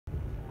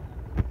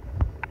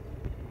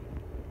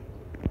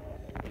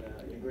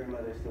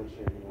grandmother still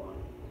cheering you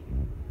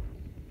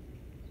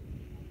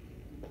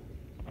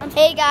on.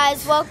 Hey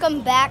guys,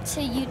 welcome back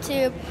to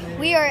YouTube.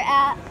 We are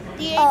at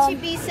the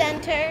HEB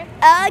Center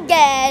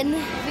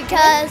again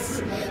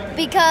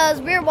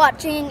because we're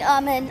watching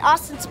an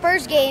Austin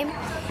Spurs game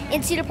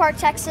in Cedar Park,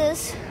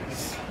 Texas.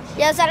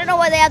 Yes, I don't know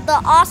why they had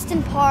the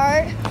Austin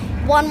part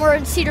when we're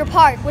in Cedar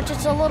Park, which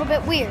is a little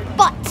bit weird,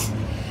 but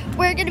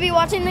we're going to be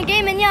watching the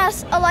game, and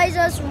yes,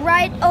 Elijah's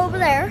right over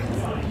there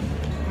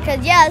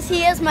because yes,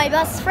 he is my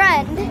best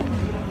friend,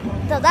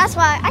 so that's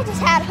why I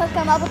just had to hook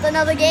him up with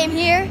another game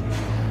here.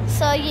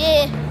 So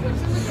yeah.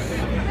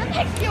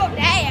 That's your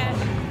dad.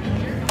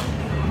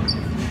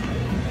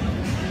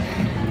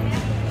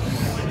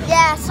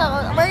 Yeah,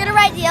 so we're gonna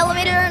ride the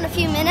elevator in a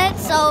few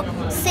minutes, so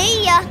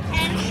see ya.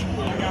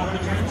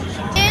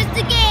 Here's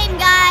the game,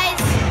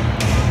 guys.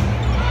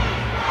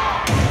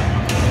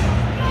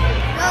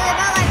 Well,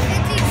 about like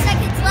 15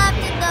 seconds left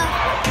in the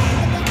half.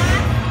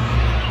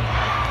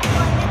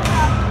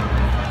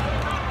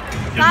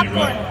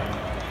 Popcorn.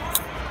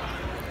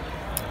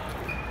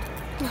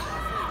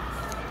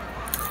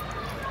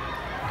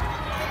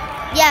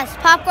 Yes,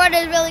 popcorn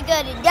is really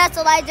good. And yes,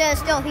 Elijah is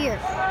still here.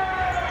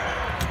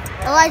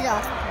 Elijah.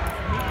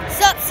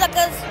 Sup,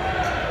 suckers?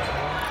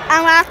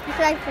 I'm gonna have to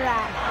censor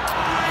that.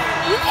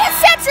 You can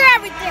censor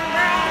everything,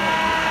 bro.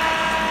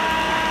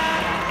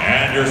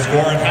 And your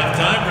score at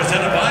halftime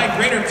presented by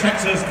Greater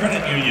Texas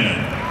Credit Union.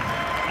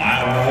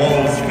 Iowa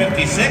Wolves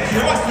 56,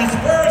 your Austin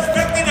Spurs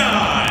 59.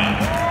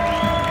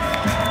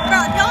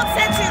 Bro, don't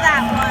censor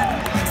that one.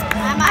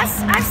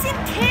 I've seen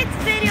kids'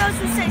 videos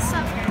who say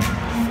sucker.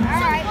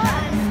 Alright,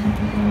 fine.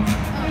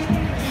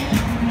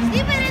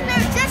 Leave it in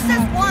there just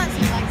as once.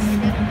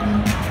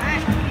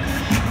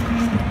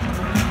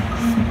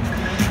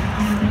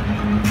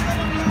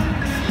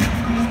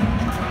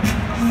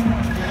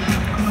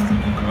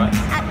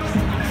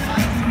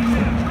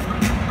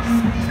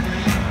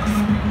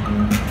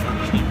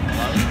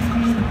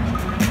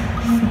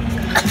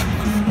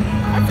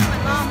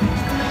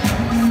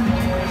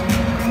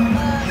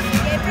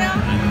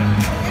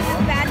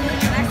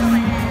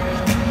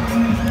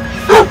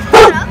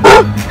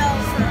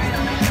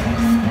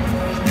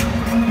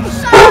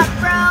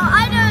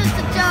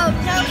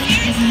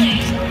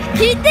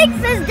 He thinks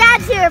his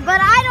dad's here,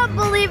 but I don't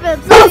believe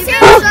him. So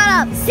shut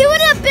up. He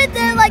would have been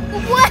there like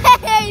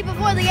way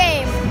before the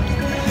game.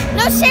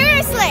 No,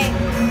 seriously.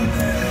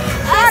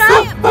 Shut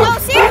up. No,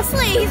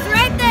 seriously. He's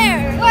right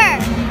there. Where?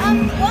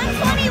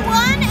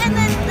 121, and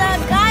then the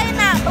guy in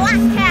that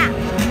black cap.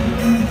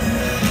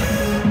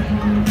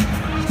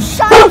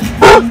 Shut up.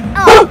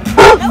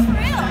 No, for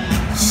real.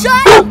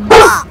 Shut up.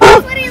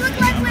 That's what he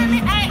looked like when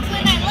I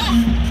left.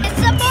 It's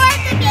support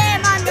the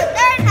game on the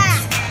third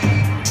half.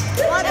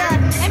 Well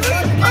done. And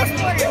we're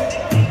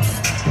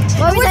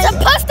We're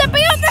supposed to be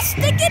on the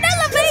sticking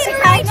elevator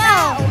right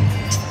now.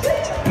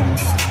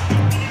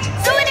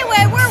 So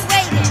anyway, we're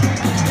waiting.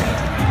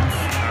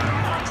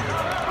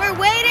 We're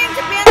waiting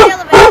to be on the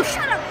elevator.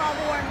 Shut up, Bob.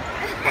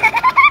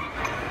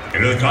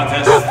 Into the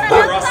contest,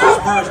 for Austin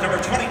Spurs, number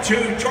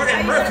 22,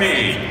 Jordan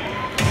Murphy.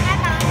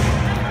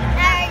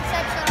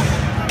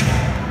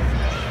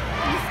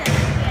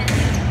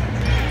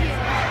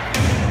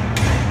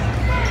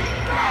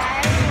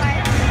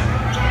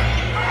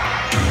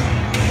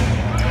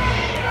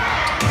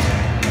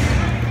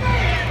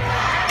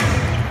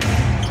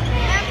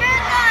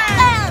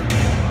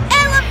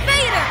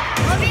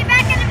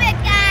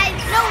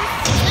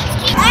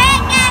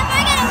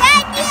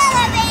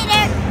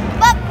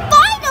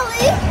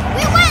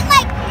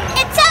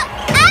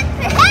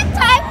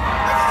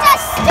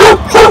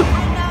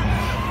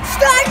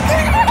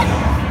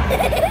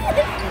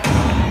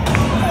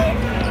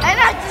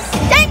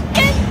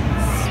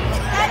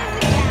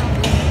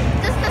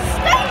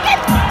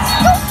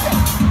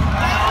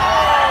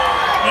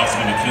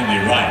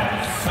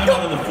 Time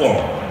out on the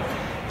floor.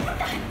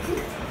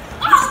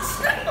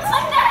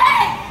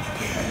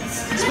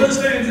 Spurs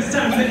fans, it's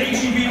time for the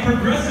HEB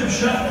Progressive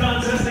Shot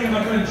Contest. Thinking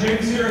about friend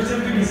James here,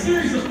 attempting a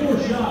series of 4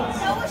 shots.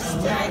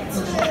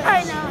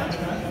 I know.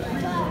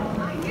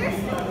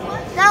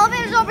 The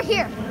elevator's over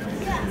here.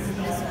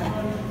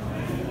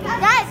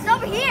 Guys, it's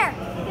over here.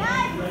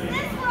 Guys,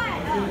 this way.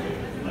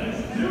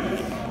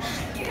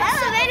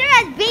 Elevator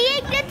is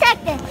being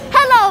detected.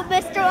 Hello,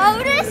 Mr.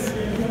 Otis.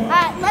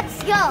 Alright,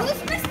 let's go.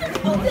 Who's Mr.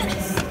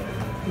 Otis?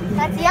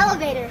 That's the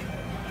elevator.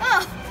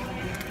 Oh.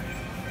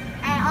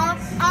 Alright,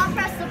 I'll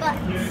press the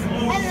buttons.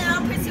 And then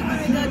I'll press it when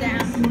we go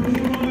down.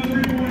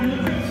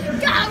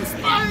 Go,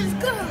 Spurs,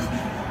 go!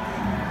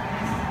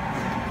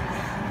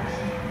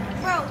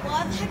 Bro, why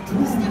the heck do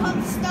we still have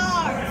the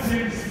stars?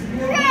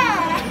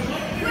 Yeah.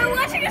 We're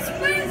watching a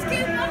Spurs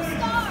game, no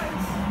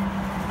stars.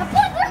 The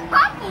kids are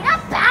hockey,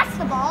 not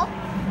basketball.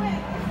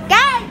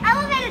 Guys,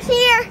 elevator's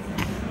here.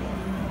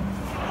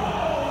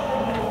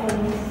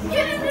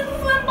 Get in the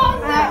football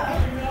now.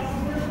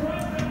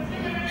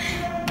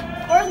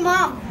 Where's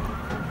Mom?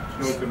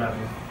 Go to the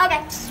bathroom.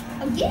 Okay.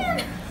 Again?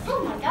 Oh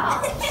my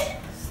gosh.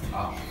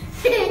 Stop.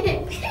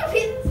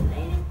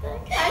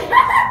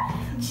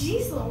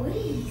 Jeez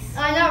Louise. I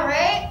know,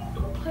 right?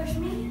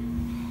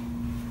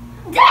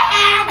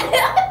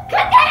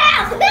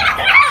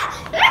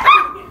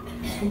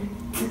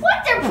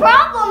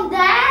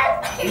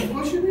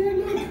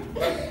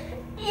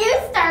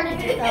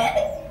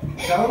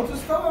 Tell him to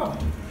stop.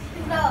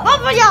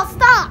 Both of y'all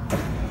stop.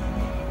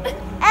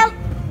 And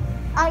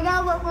I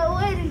got what we're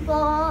waiting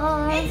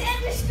for. It's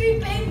industry,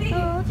 baby.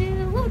 Told you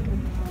to look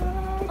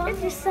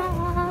on your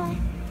side.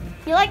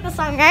 You like the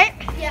song, right?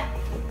 Yeah.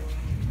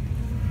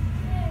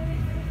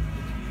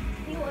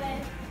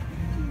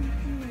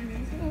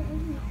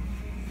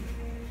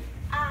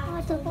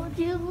 I told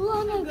you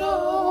long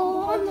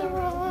ago on the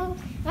road.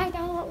 I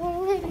got what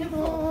we're waiting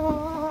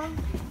for.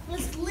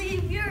 Let's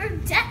leave your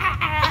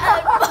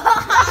dad.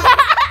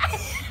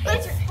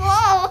 Let's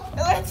fall.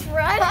 Let's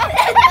run and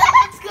then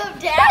let's go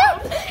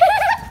down.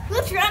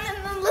 Let's run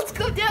and then let's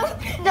go down.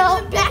 No.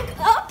 And then back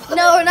up.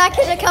 No, we're not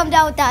gonna come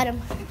down without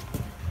him.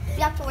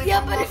 You have to wait.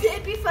 Yeah, for but him.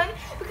 it'd be fun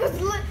because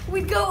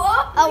we'd go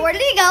up. Oh, where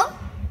did he go?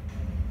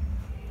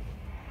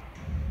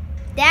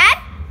 Dad?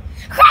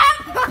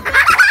 Crap!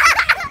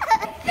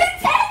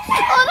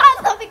 Hold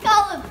on, let me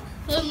call him.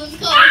 Let's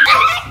call him.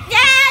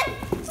 Dad!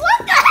 What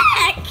the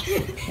heck?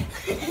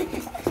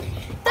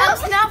 That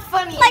was not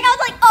funny. Like, I was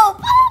like, oh.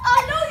 I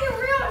know your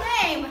real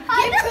name. I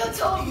know. Gabriel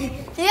told me.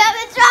 You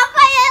haven't dropped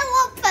my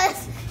Lopez.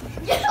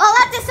 I'll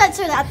have to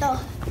censor that, though.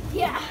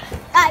 Yeah.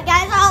 Alright,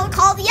 guys, I'll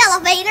call the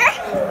elevator.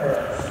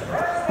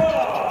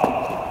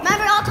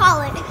 Remember, I'll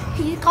call it.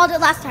 You called it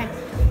last time.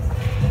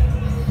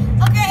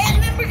 Okay,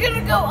 and then we're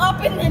gonna go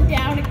up and then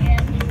down again.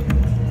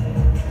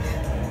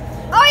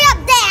 Hurry up,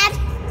 Dad!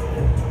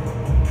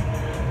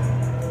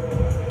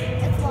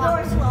 It's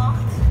locked. Door's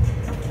locked.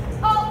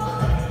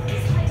 Oh,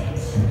 it's hiding.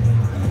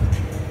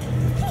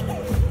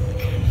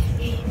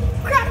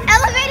 Crap,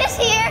 elevator's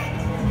here.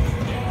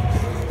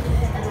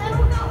 And then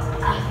we'll go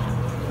up.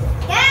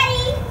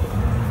 Daddy!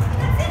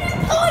 That's an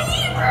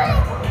employee room.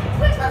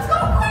 Quick, let's go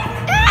quick.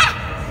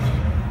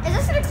 Ah! Is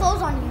this gonna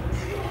close on you?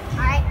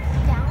 Alright,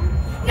 down.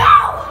 No!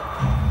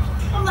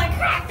 I'm like,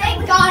 crap,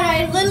 Thank God,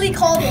 I literally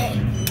called it.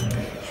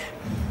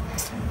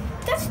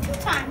 That's 2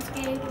 times,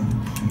 Gabe.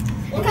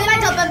 We'll come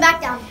back up and back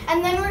down.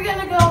 And then we're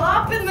gonna go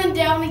up and then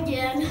down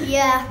again.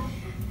 Yeah.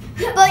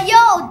 But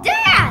yo,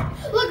 Dad!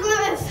 Look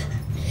at this.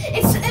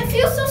 It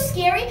feels so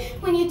scary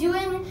when you do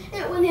it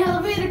when the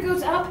elevator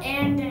goes up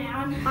and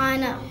down. I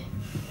know.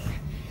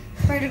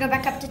 We're gonna go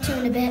back up to 2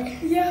 in a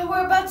bit. Yeah,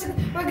 we're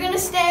gonna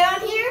stay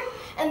on here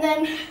and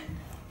then.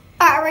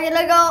 Alright,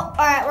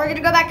 we're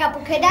gonna go back up,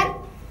 okay, Dad?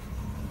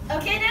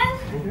 Okay, Dad?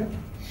 Okay.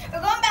 We're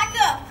going back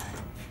up.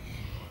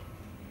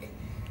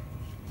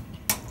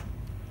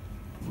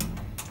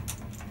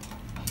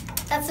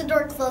 That's the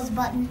door close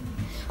button.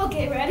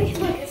 Okay, ready?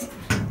 Look, it's.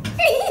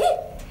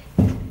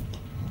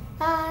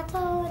 I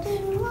told you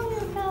long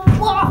ago.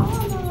 Whoa.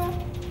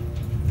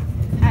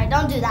 Alright,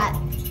 don't do that.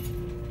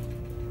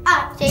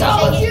 I Shake it, told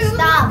shake it. you.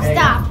 Stop, Hey,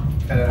 stop.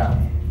 Cut it out.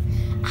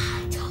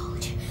 I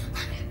told you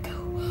long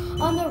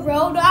ago on the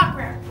road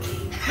opera.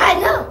 I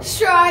know.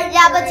 Strike.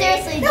 Yeah, but 3.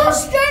 seriously, No,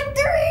 just- strike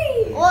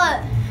 3. What?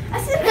 I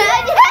said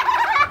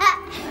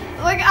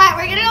Alright,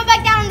 we're gonna go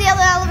back down in the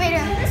other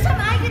elevator. this time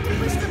I get to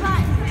push the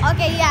button.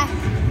 Okay, yeah.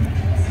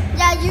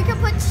 Yeah, you can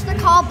push the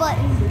call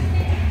button.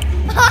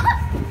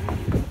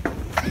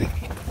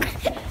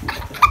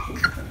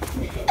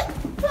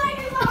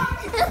 Fire alarm.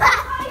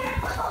 Fire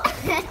alarm.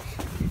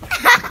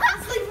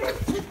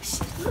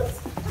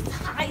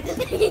 Let's hide.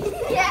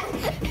 Yeah.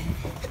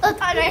 Let's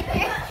hide right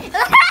here.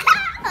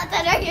 Let's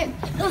hide right here.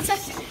 Let's hide.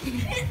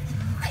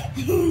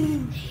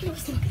 He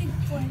was looking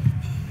for it.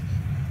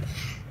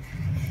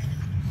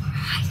 We're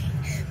hiding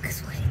because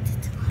what he did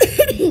to us.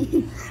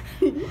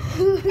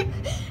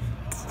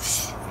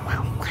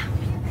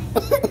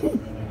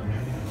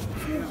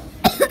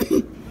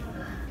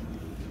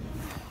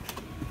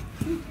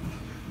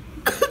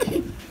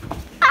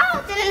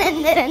 Oh,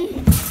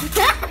 didn't.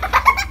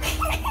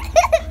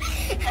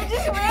 I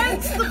just ran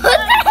to the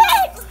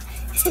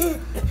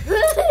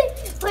What the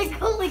heck? Like,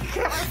 holy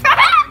crap.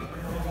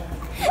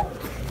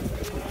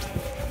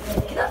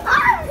 Come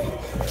on.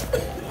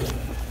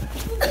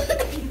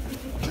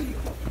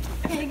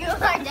 Here you go,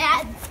 our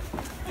dad.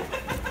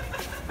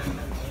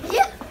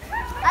 Yeah,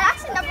 I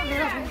actually never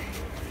been over.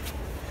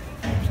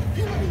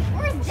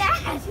 Where's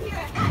Dad?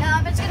 No,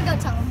 I'm just gonna go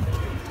tell him.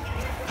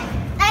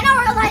 I know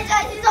where Elijah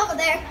is. He's over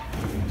there.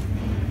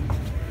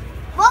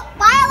 Well,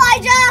 bye,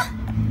 Elijah.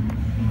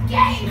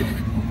 game.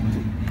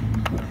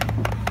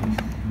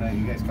 No,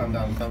 you guys calm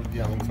down. Stop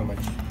yelling so much.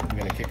 You're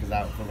gonna kick us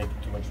out for making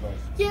too much noise.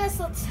 Yes,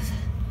 let's.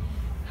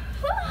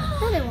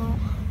 No, they won't.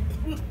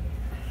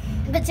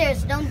 But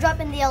seriously, don't drop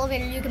in the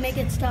elevator. You can make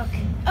it stuck.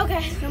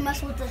 Okay. Don't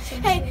mess with the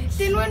thing. Hey,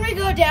 then when we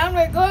go down,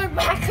 we're going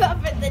back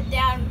up and then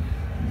down.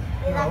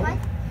 Is that fine?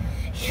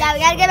 Yeah, we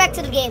gotta get back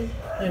to the game.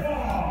 This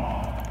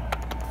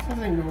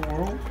isn't your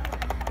world.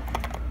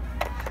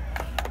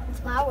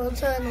 It's my world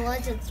too, and the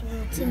Legends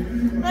world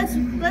too. Let's.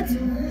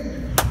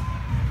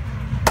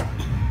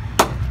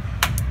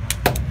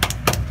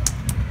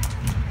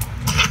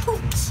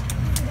 Ouch!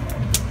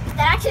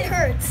 That actually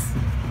hurts.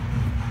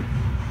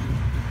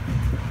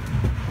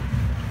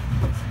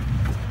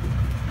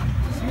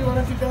 So you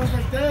want to dance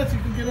like that so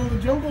you can get on the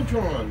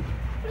Jumbotron.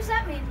 What does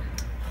that mean?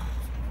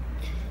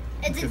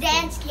 It's a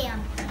dance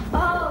cam.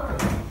 Oh.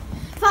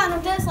 Fun. fine.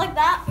 I'll dance like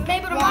that.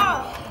 Maybe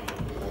tomorrow.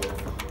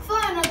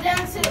 Fine, I'll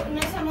dance it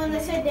next time when they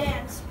say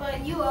dance.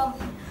 But you,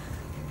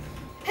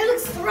 Hey, look,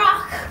 it's the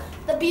Rock.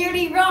 The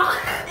beardy Rock.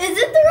 Is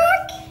it the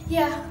Rock?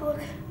 Yeah, look.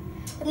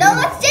 No,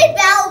 that's J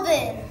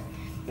Balvin.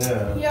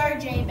 Yeah. You're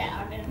J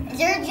Bowden.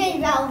 You're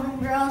J Balvin,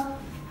 bro.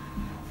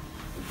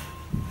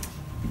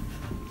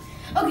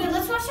 Okay,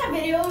 let's watch that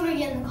video when we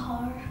get in the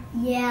car.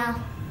 Yeah.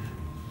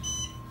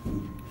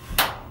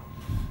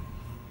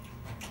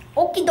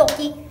 Okie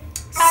dokie.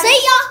 See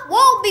ya.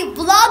 We'll be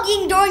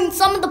vlogging during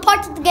some of the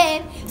parts of the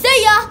game.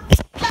 See ya.